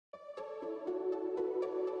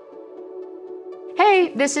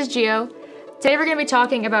Hey, this is Gio. Today we're going to be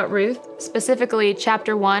talking about Ruth, specifically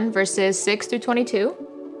chapter 1, verses 6 through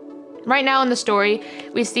 22. Right now in the story,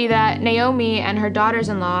 we see that Naomi and her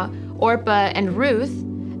daughters-in-law, Orpah and Ruth,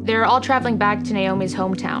 they're all traveling back to Naomi's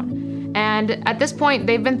hometown. And at this point,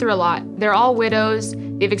 they've been through a lot. They're all widows,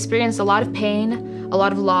 they've experienced a lot of pain, a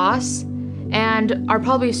lot of loss, and are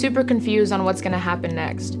probably super confused on what's going to happen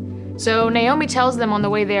next. So Naomi tells them on the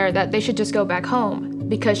way there that they should just go back home,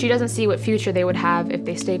 because she doesn't see what future they would have if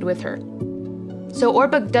they stayed with her. So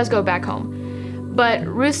Orpah does go back home, but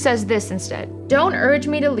Ruth says this instead: "Don't urge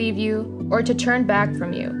me to leave you or to turn back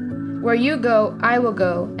from you. Where you go, I will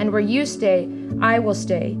go, and where you stay, I will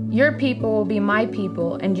stay. Your people will be my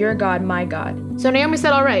people, and your God, my God." So Naomi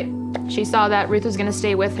said all right. She saw that Ruth was going to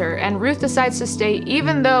stay with her, and Ruth decides to stay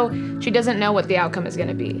even though she doesn't know what the outcome is going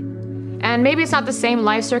to be. And maybe it's not the same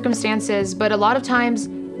life circumstances, but a lot of times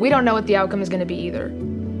we don't know what the outcome is going to be either.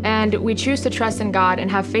 And we choose to trust in God and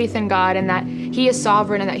have faith in God, and that He is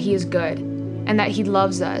sovereign and that He is good and that He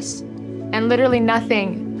loves us. And literally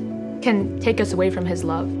nothing can take us away from His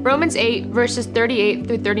love. Romans 8 verses 38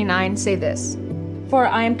 through 39 say this: "For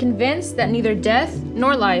I am convinced that neither death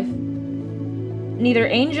nor life, neither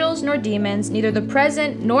angels nor demons, neither the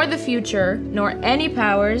present nor the future, nor any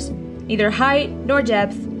powers, neither height nor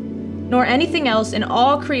depth, nor anything else in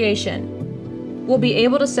all creation will be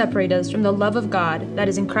able to separate us from the love of God that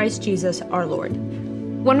is in Christ Jesus our Lord."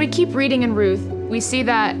 When we keep reading in Ruth, we see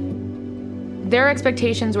that their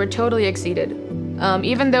expectations were totally exceeded.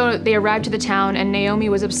 Even though they arrived to the town and Naomi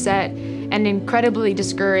was upset and incredibly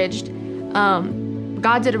discouraged,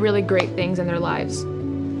 God did really great things in their lives.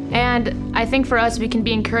 And I think for us, we can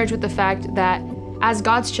be encouraged with the fact that as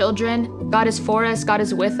God's children, God is for us, God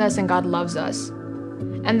is with us, and God loves us.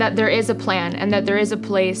 And that there is a plan, and that there is a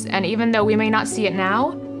place, and even though we may not see it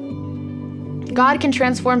now, God can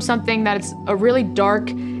transform something that's a really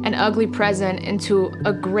dark and ugly present into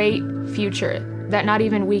a great future that not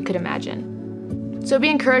even we could imagine. So be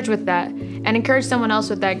encouraged with that, and encourage someone else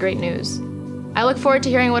with that great news. I look forward to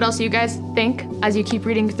hearing what else you guys think as you keep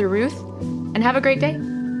reading through Ruth, and have a great day.